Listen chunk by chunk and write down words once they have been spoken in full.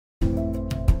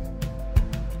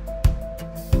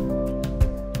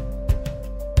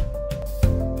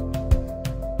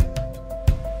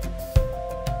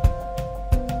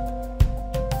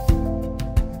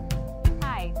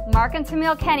Mark and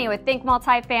Tamil Kenny with Think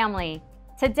Multifamily.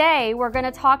 Today, we're going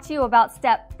to talk to you about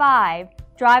step 5,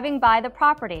 driving by the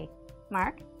property.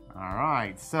 Mark? All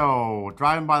right, so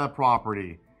driving by the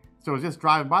property. So is this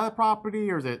driving by the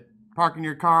property, or is it parking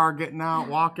your car, getting out,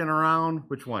 walking around?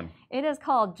 Which one? It is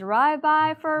called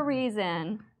drive-by for a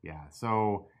reason. Yeah,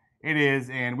 so it is,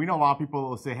 and we know a lot of people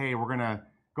will say, hey, we're going to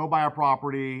go buy a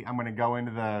property. I'm going to go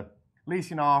into the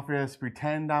leasing office,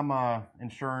 pretend I'm a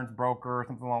insurance broker or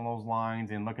something along those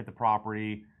lines, and look at the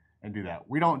property and do that.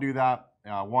 We don't do that.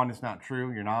 One, it's not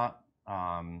true. You're not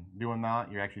doing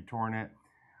that. You're actually touring it.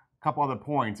 A couple other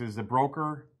points is the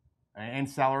broker and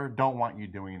seller don't want you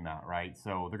doing that, right?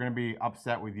 So they're going to be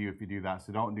upset with you if you do that,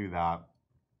 so don't do that.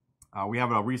 We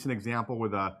have a recent example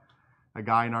with a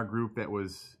guy in our group that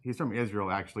he's from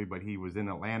Israel actually, but he was in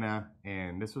Atlanta,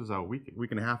 and this was a week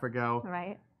and a half ago.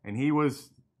 Right. And he was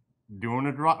doing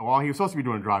he was supposed to be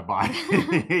doing a drive-by.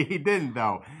 He didn't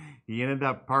though. He ended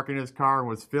up parking his car and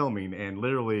was filming, and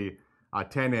literally a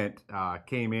tenant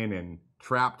came in and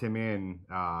trapped him in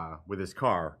with his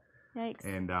car. Yikes.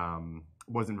 And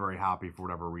wasn't very happy for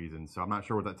whatever reason. So I'm not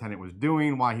sure what that tenant was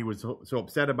doing, why he was so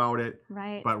upset about it.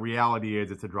 Right. But reality is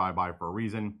it's a drive-by for a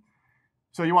reason.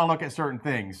 So you want to look at certain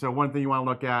things. So one thing you want to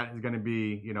look at is going to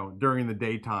be, during the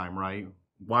daytime, right?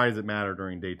 Why does it matter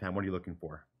during daytime? What are you looking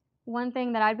for? One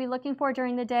thing that I'd be looking for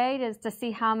during the day is to see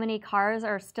how many cars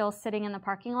are still sitting in the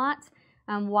parking lot.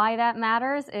 Why that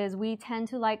matters is we tend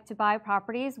to like to buy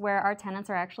properties where our tenants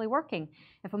are actually working.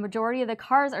 If a majority of the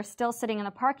cars are still sitting in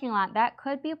the parking lot, that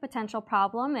could be a potential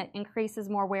problem. It increases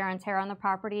more wear and tear on the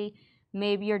property.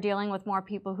 Maybe you're dealing with more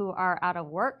people who are out of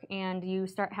work, and you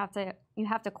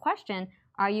have to question,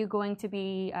 are you going to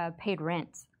be paid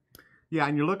rent? Yeah,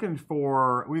 and you're looking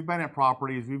for, we've been at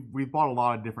properties, we've bought a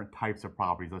lot of different types of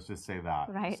properties, let's just say that.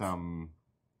 Right. Some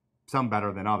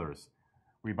better than others.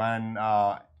 We've been,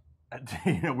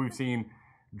 we've seen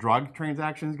drug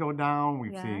transactions go down,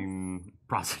 we've seen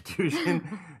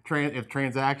prostitution,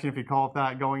 if you call it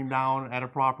that, going down at a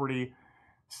property.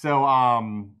 So,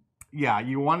 yeah,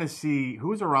 you want to see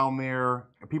who's around there,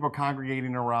 are people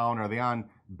congregating around, are they on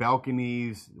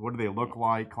balconies, what do they look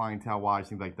like, clientele-wise,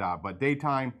 things like that. But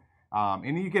daytime,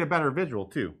 and you get a better visual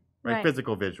too, right?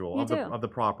 Physical visual of the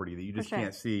property that you just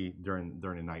can't see during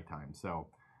the nighttime. So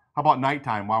how about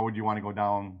nighttime? Why would you want to go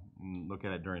down and look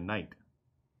at it during night?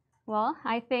 Well,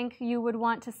 I think you would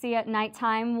want to see at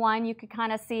nighttime. One, you could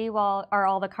kind of see, well, are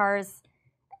all the cars,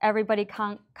 everybody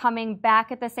coming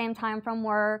back at the same time from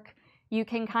work? You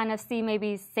can kind of see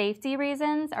maybe safety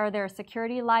reasons. Are there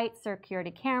security lights,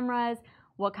 security cameras?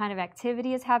 What kind of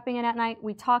activity is happening at night?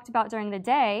 We talked about during the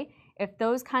day. If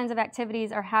those kinds of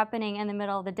activities are happening in the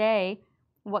middle of the day,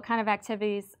 what kind of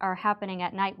activities are happening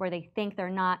at night where they think they're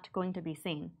not going to be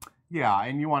seen? Yeah,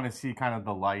 and you want to see kind of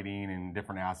the lighting and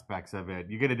different aspects of it.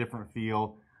 You get a different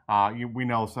feel. We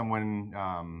know someone,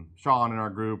 Sean in our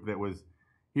group,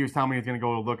 he was telling me he's going to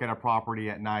go look at a property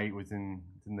at night. Was in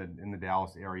the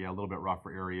Dallas area, a little bit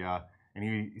rougher area, and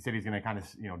he said he's going to kind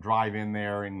of drive in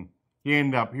there, and he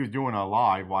was doing a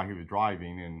live while he was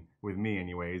driving, and with me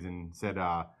anyways, and said,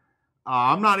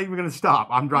 I'm not even going to stop.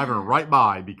 I'm driving right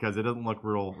by because it doesn't look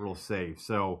real safe.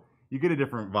 So you get a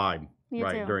different vibe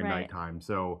during nighttime.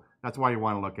 So that's why you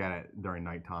want to look at it during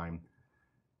nighttime.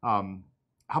 How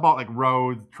about like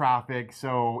roads, traffic?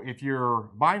 So if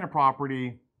you're buying a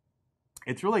property,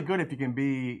 it's really good if you can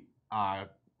be on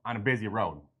a busy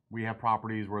road. We have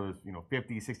properties where there's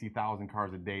 50, 60,000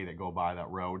 cars a day that go by that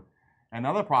road. And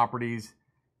other properties,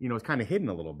 it's kind of hidden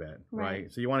a little bit,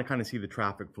 right? So you want to kind of see the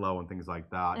traffic flow and things like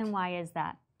that. And why is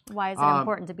that? Why is it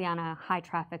important to be on a high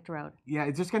trafficked road? Yeah,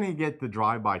 it's just going to get the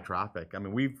drive-by traffic. I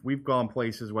mean, we've gone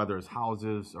places, whether it's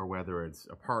houses or whether it's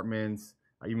apartments,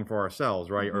 even for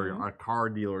ourselves, right? Or a car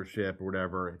dealership or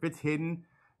whatever. If it's hidden,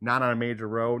 not on a major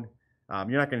road,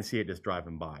 you're not going to see it just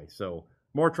driving by. So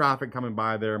more traffic coming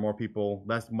by there, more people,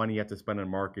 less money you have to spend on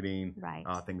marketing,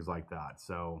 things like that.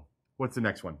 So what's the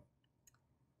next one?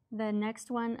 The next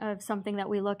one of something that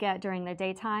we look at during the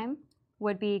daytime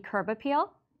would be curb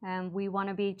appeal. We want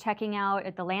to be checking out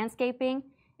at the landscaping.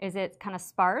 Is it kind of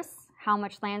sparse? How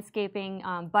much landscaping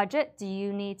budget do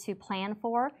you need to plan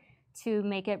for to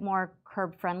make it more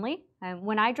curb friendly?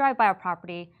 When I drive by a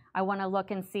property, I want to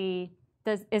look and see,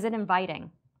 is it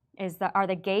inviting? Are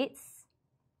the gates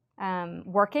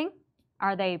working?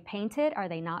 Are they painted? Are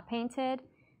they not painted?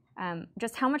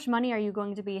 Just how much money are you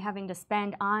going to be having to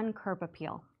spend on curb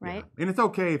appeal, right? Yeah. And it's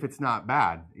okay if it's not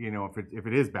bad. If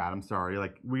it is bad, I'm sorry.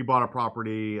 Like we bought a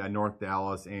property in North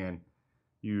Dallas, and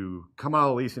you come out of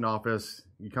the leasing office,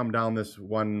 you come down this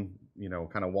one,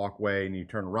 kind of walkway, and you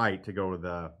turn right to go to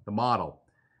the model.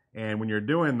 And when you're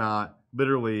doing that,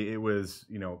 literally it was,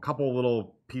 you know, a couple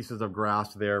little pieces of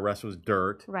grass there, the rest was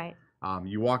dirt. Right.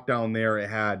 You walk down there, it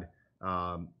had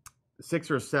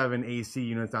 6 or 7 AC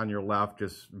units on your left,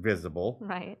 just visible.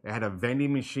 Right. It had a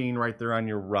vending machine right there on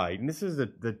your right, and this is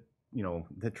the you know,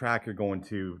 the track you're going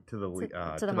to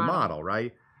the model,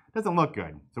 right? Doesn't look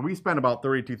good. So we spent about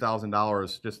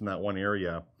 $32,000 just in that one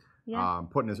area,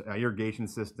 putting this irrigation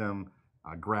system,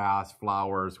 grass,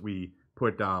 flowers. We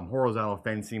put horizontal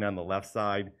fencing on the left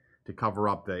side to cover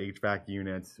up the HVAC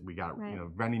units. We got you know,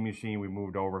 vending machine. We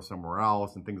moved over somewhere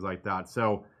else and things like that.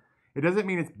 So it doesn't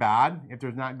mean it's bad if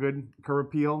there's not good curb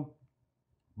appeal,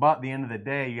 but at the end of the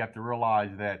day, you have to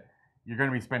realize that you're going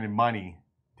to be spending money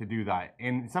to do that.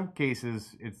 In some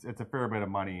cases, it's a fair bit of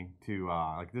money to,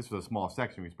 like this was a small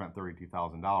section, we spent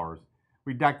 $32,000.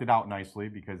 We decked it out nicely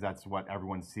because that's what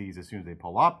everyone sees as soon as they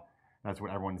pull up. That's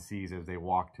what everyone sees as they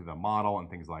walk to the model and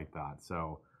things like that.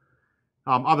 So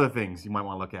other things you might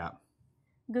want to look at.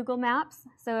 Google Maps.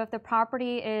 So if the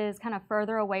property is kind of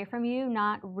further away from you,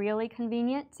 not really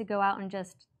convenient to go out and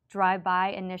just drive by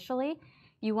initially,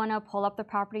 you want to pull up the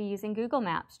property using Google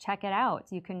Maps. Check it out.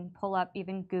 You can pull up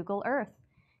even Google Earth,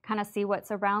 kind of see what's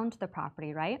around the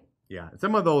property, right? Yeah,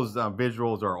 some of those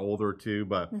visuals are older too,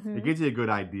 but it gives you a good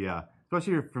idea,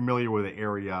 especially if you're familiar with the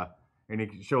area, and it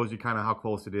shows you kind of how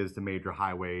close it is to major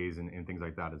highways and things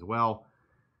like that as well.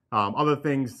 Other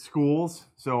things, schools.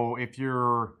 So if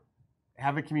you're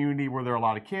have a community where there are a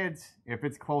lot of kids, if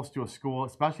it's close to a school,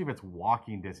 especially if it's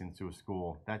walking distance to a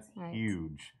school, that's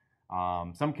huge.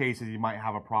 Some cases you might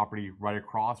have a property right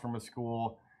across from a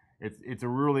school. It's a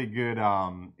really good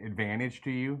advantage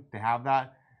to you to have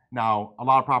that. Now, a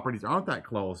lot of properties aren't that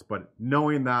close, but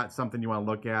knowing that's something you want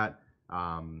to look at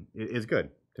is good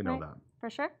to know that.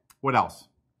 For sure. What else?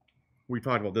 We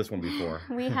talked about this one before.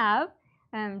 We have.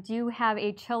 Do you have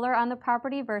a chiller on the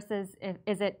property versus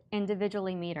is it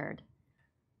individually metered?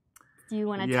 Do you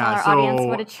want to tell our audience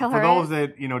what a chiller is? For those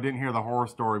that didn't hear the horror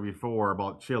story before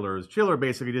about chillers, chiller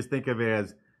basically just think of it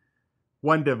as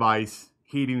one device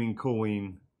heating and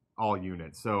cooling all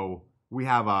units. So we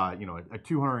have a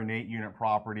 208 unit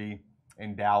property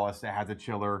in Dallas that has a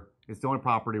chiller. It's the only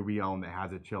property we own that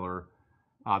has a chiller.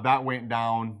 That went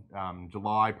down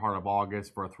July, part of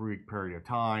August for a 3-week period of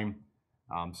time.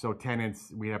 So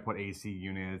tenants, we had to put AC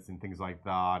units and things like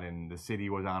that, and the city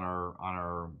was on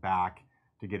our back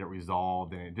to get it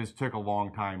resolved, and it just took a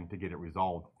long time to get it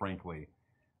resolved, frankly.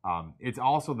 It's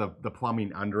also the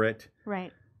plumbing under it,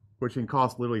 right, which can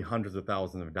cost literally hundreds of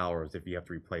thousands of dollars if you have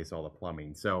to replace all the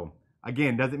plumbing. So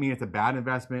again, doesn't mean it's a bad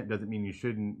investment, doesn't mean you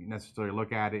shouldn't necessarily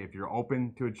look at it if you're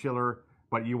open to a chiller,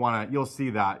 but you'll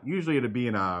see that. Usually it'll be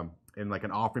in like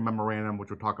an offering memorandum, which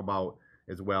we'll talk about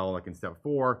as well, like in step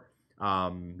 4.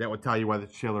 That will tell you whether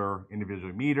it's chiller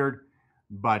individually metered.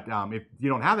 But if you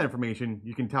don't have that information,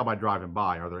 you can tell by driving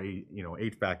by, are there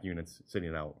HVAC units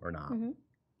sitting out or not. Mm-hmm.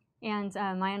 And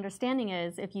my understanding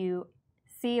is if you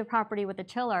see a property with a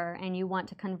chiller and you want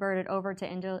to convert it over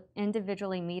to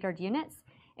individually metered units,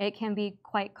 it can be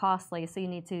quite costly. So you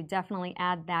need to definitely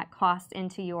add that cost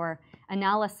into your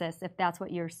analysis if that's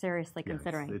what you're seriously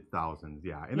considering. It's thousands,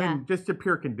 yeah. And then just the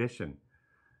pure condition.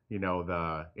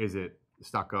 Is it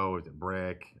stucco? Is it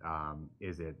brick?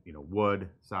 Is it wood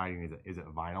siding? Is it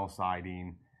vinyl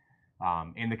siding?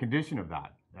 And the condition of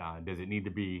that. Does it need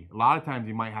to be? A lot of times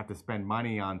you might have to spend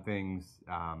money on things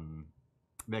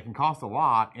that can cost a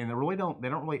lot, and they don't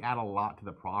really add a lot to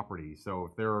the property. So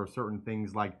if there are certain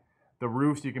things like the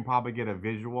roofs, you can probably get a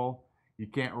visual. You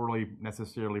can't really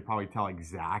necessarily probably tell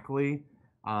exactly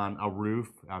on a roof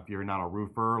if you're not a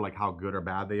roofer, like how good or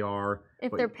bad they are.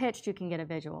 If they're pitched, you can get a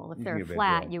visual. If they're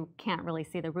flat, you can't really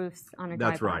see the roofs on a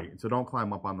driveway. That's right. So don't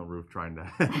climb up on the roof trying to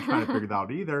figure it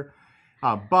out either.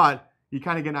 But you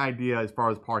kind of get an idea as far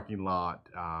as parking lot,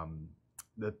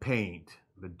 the paint,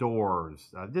 the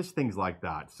doors, just things like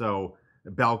that. So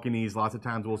the balconies, lots of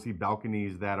times we'll see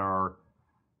balconies that are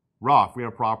rough. We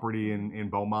had a property in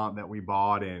Beaumont that we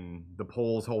bought, and the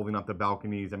poles holding up the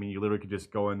balconies, I mean, you literally could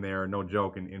just go in there, no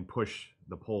joke, and push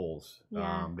the poles.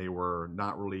 Yeah. They were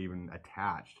not really even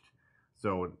attached.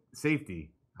 So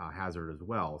safety hazard as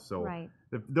well. So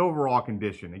the overall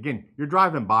condition, again, you're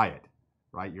driving by it,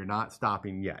 right? You're not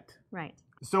stopping yet. Right.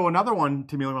 So another one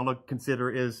to me I want to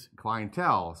consider is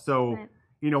clientele. So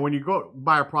when you go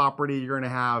buy a property, you're going to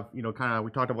have, we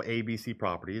talked about ABC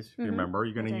properties, if you remember.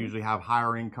 You're going to usually have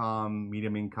higher income,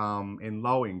 medium income, and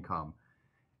low income.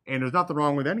 And there's nothing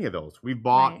wrong with any of those. We've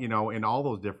bought, in all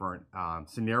those different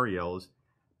scenarios.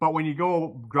 But when you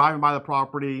go driving by the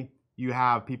property, you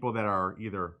have people that are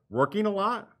either working a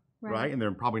lot, right? And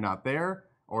they're probably not there,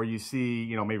 or you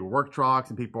see, maybe work trucks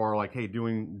and people are like, hey,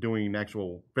 doing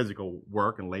actual physical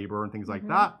work and labor and things like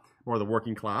that, or the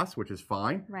working class, which is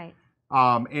fine. Right.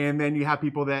 And then you have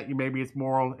people that maybe it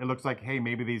looks like, hey,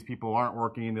 maybe these people aren't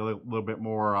working, they're a little bit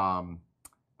more,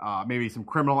 maybe some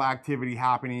criminal activity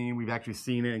happening. We've actually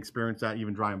seen it and experienced that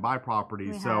even driving by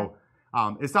properties. So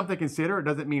it's something to consider. It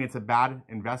doesn't mean it's a bad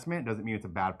investment. It doesn't mean it's a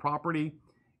bad property.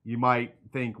 You might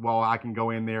think, well, I can go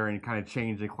in there and kind of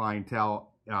change the clientele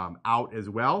out as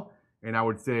well. And I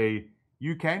would say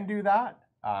you can do that.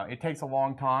 It takes a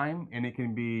long time and it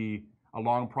can be a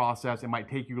long process. It might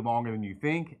take you longer than you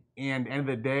think. And at the end of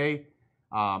the day,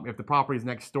 if the properties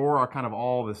next door are kind of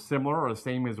all the similar or the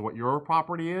same as what your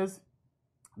property is,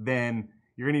 then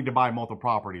you're gonna need to buy multiple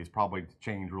properties probably to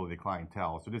change really the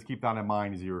clientele. So just keep that in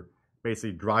mind as you're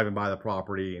basically driving by the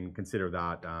property and consider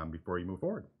that before you move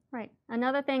forward. Right.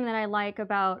 Another thing that I like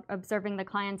about observing the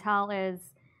clientele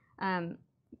is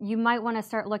you might want to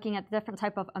start looking at the different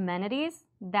type of amenities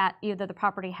that either the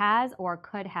property has or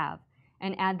could have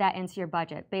and add that into your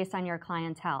budget based on your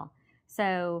clientele.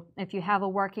 So if you have a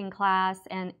working class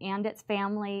and it's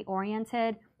family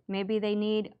oriented, maybe they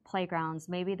need playgrounds,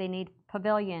 maybe they need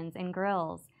pavilions and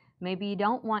grills. Maybe you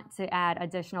don't want to add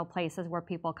additional places where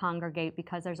people congregate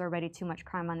because there's already too much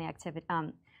crime on the activity,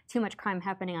 too much crime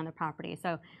happening on the property.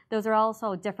 So those are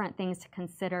also different things to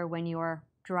consider when you're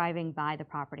driving by the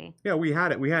property. Yeah, we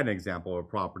had an example of a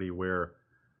property where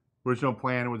original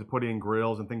plan was to put in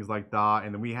grills and things like that,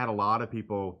 and then we had a lot of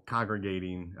people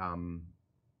congregating,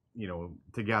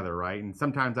 together, right? And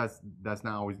sometimes that's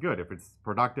not always good. If it's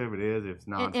productive, it is. If it's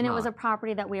not, and it was a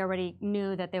property that we already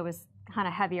knew that there was kind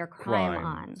of heavier crime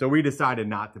on. So we decided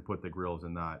not to put the grills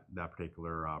in that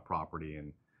particular property.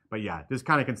 But yeah, just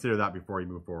kind of consider that before you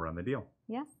move forward on the deal.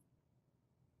 Yes.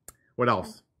 What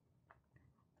else?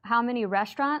 How many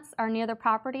restaurants are near the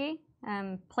property?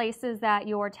 Places that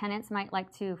your tenants might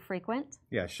like to frequent.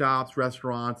 Yeah, shops,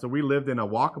 restaurants. So we lived in a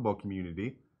walkable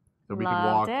community. So we could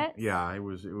walk. Yeah, it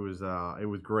was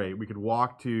great. We could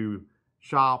walk to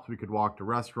shops. We could walk to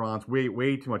restaurants.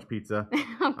 Way too much pizza.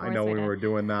 I know when we were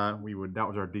doing that, that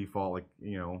was our default. Like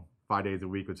 5 days a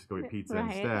week, let's just go eat pizza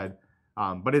instead.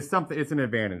 But it's an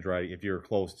advantage, right? If you're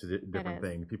close to different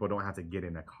things, people don't have to get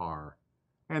in a car.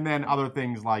 And then other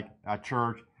things like a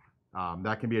church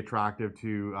that can be attractive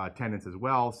to tenants as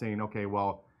well. Saying, okay,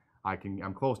 well,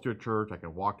 I'm close to a church. I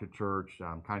can walk to church.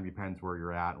 Kind of depends where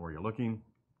you're at and where you're looking.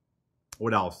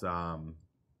 What else?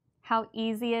 How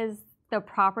easy is the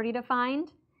property to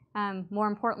find? More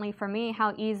importantly for me,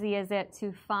 how easy is it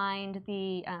to find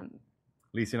the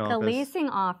leasing office? The leasing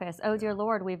office. Oh dear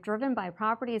Lord, we've driven by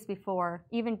properties before.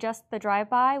 Even just the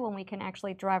drive-by, when we can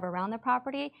actually drive around the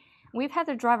property, we've had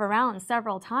to drive around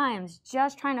several times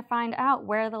just trying to find out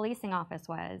where the leasing office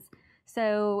was.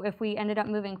 So if we ended up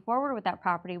moving forward with that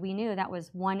property, we knew that was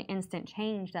one instant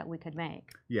change that we could make.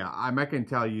 Yeah, I can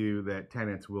tell you that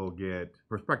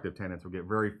prospective tenants will get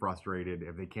very frustrated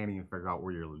if they can't even figure out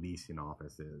where your leasing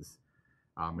office is.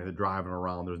 And they're driving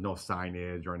around, there's no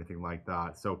signage or anything like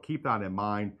that. So keep that in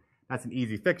mind. That's an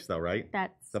easy fix though, right?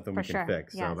 That's something we can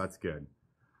fix, yes. So that's good.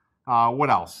 What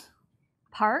else?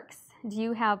 Parks. Do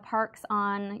you have parks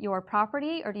on your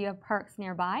property or do you have parks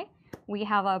nearby? We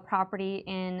have a property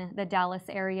in the Dallas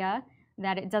area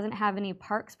that it doesn't have any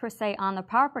parks per se on the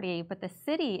property, but the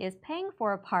city is paying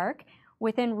for a park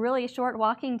within really short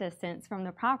walking distance from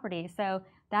the property. So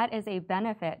that is a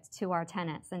benefit to our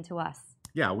tenants and to us.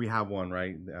 Yeah, we have one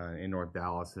right in North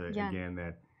Dallas again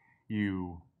that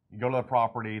you go to the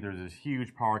property, there's this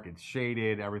huge park, it's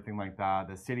shaded, everything like that.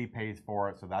 The city pays for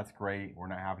it, so that's great. We're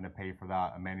not having to pay for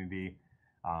that amenity.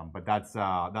 But that's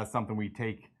something we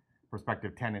take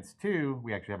prospective tenants to.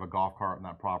 We actually have a golf cart on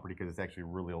that property because it's actually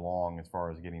really long as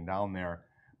far as getting down there.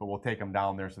 But we'll take them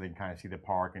down there so they can kind of see the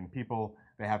park. And people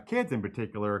that have kids in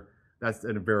particular, that's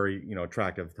a very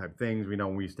attractive type things. We know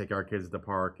when we used to take our kids to the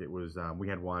park, it was we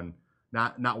had one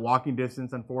not walking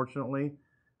distance unfortunately,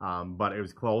 but it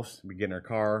was close. We get in our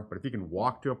car, but if you can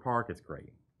walk to a park, it's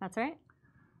great. That's right.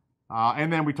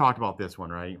 And then we talked about this one,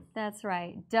 right? That's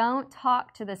right. Don't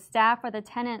talk to the staff or the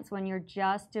tenants when you're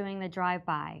just doing the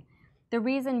drive-by. The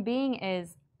reason being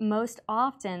is most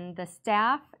often the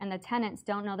staff and the tenants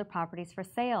don't know the property's for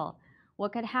sale.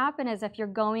 What could happen is if you're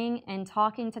going and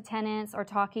talking to tenants or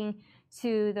talking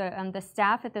to the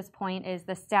staff at this point is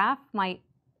the staff might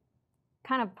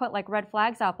kind of put like red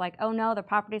flags up like, oh no, the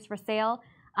property's for sale.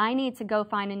 I need to go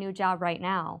find a new job right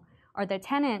now. Or the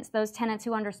tenants, those tenants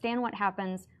who understand what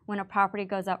happens when a property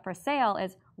goes up for sale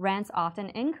is rents often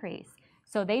increase.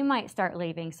 So they might start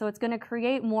leaving. So it's going to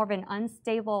create more of an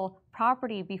unstable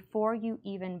property before you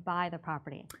even buy the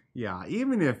property. Yeah,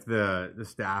 even if the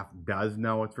staff does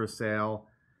know it's for sale,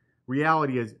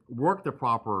 reality is work the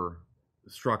proper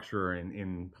structure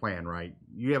and plan, right?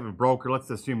 You have a broker, let's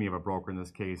assume you have a broker in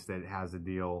this case that has a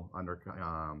deal under,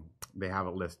 they have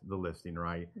the listing,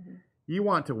 right? Mm-hmm. You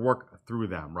want to work through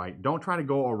them, right? Don't try to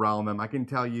go around them. I can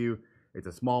tell you, it's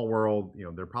a small world. You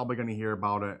know, they're probably going to hear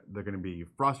about it. They're going to be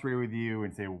frustrated with you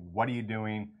and say, what are you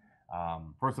doing?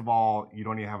 First of all, you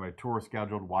don't even have a tour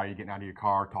scheduled. Why are you getting out of your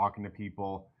car, talking to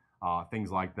people,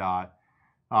 things like that?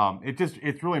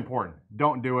 It's really important.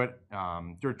 Don't do it.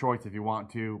 It's your choice if you want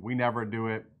to. We never do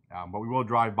it, but we will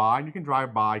drive by. And you can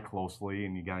drive by closely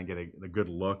and you gotta get a good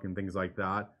look and things like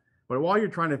that. But while you're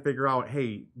trying to figure out,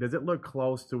 hey, does it look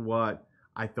close to what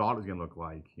I thought it was gonna look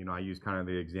like? You know, I use kind of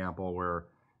the example where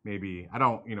maybe I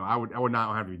would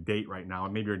not have you date right now.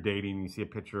 And maybe you're dating and you see a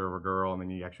picture of a girl and then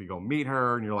you actually go meet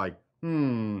her and you're like,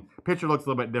 picture looks a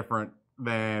little bit different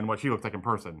than what she looks like in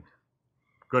person.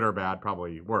 Good or bad,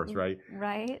 probably worse, right?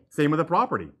 Right. Same with a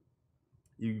property.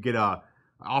 You get a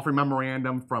offering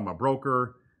memorandum from a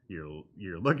broker.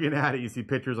 You're looking at it. You see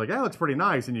pictures like, that looks pretty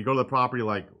nice, and you go to the property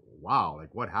like, wow,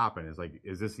 like what happened? It's like,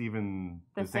 is this even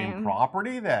the same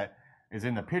property that is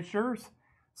in the pictures?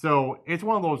 So it's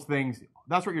one of those things.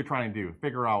 That's what you're trying to do.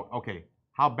 Figure out, okay,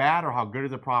 how bad or how good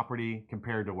is the property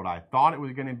compared to what I thought it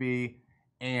was going to be,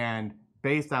 and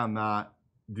based on that,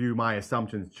 do my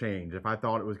assumptions change? If I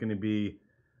thought it was going to be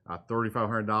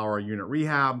 $3,500 a unit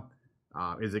rehab,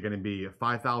 is it going to be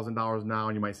 $5,000 now?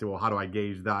 And you might say, well, how do I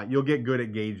gauge that? You'll get good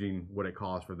at gauging what it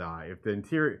costs for that.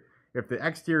 If the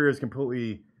exterior is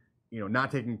completely,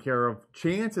 not taken care of,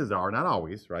 chances are, not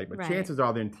always, right? But chances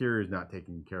are the interior is not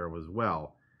taken care of as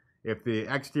well. If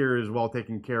the exterior is well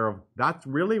taken care of, that's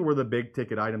really where the big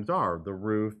ticket items are. The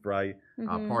roof, right?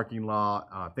 Parking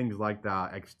lot, things like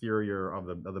that, exterior of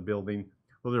the building.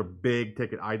 Those are big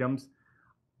ticket items.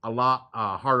 A lot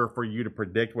harder for you to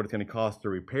predict what it's going to cost to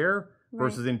repair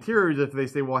versus interiors. If they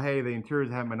say, well, hey, the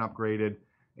interiors haven't been upgraded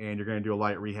and you're going to do a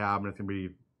light rehab and it's going to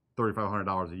be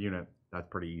 $3,500 a unit, that's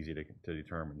pretty easy to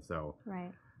determine. So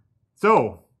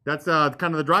that's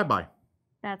kind of the drive-by.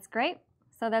 That's great.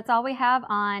 So that's all we have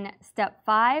on step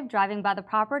 5, driving by the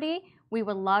property. We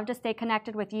would love to stay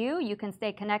connected with you. You can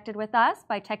stay connected with us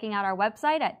by checking out our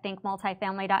website at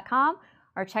thinkmultifamily.com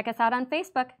or check us out on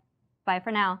Facebook. Bye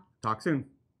for now. Talk soon.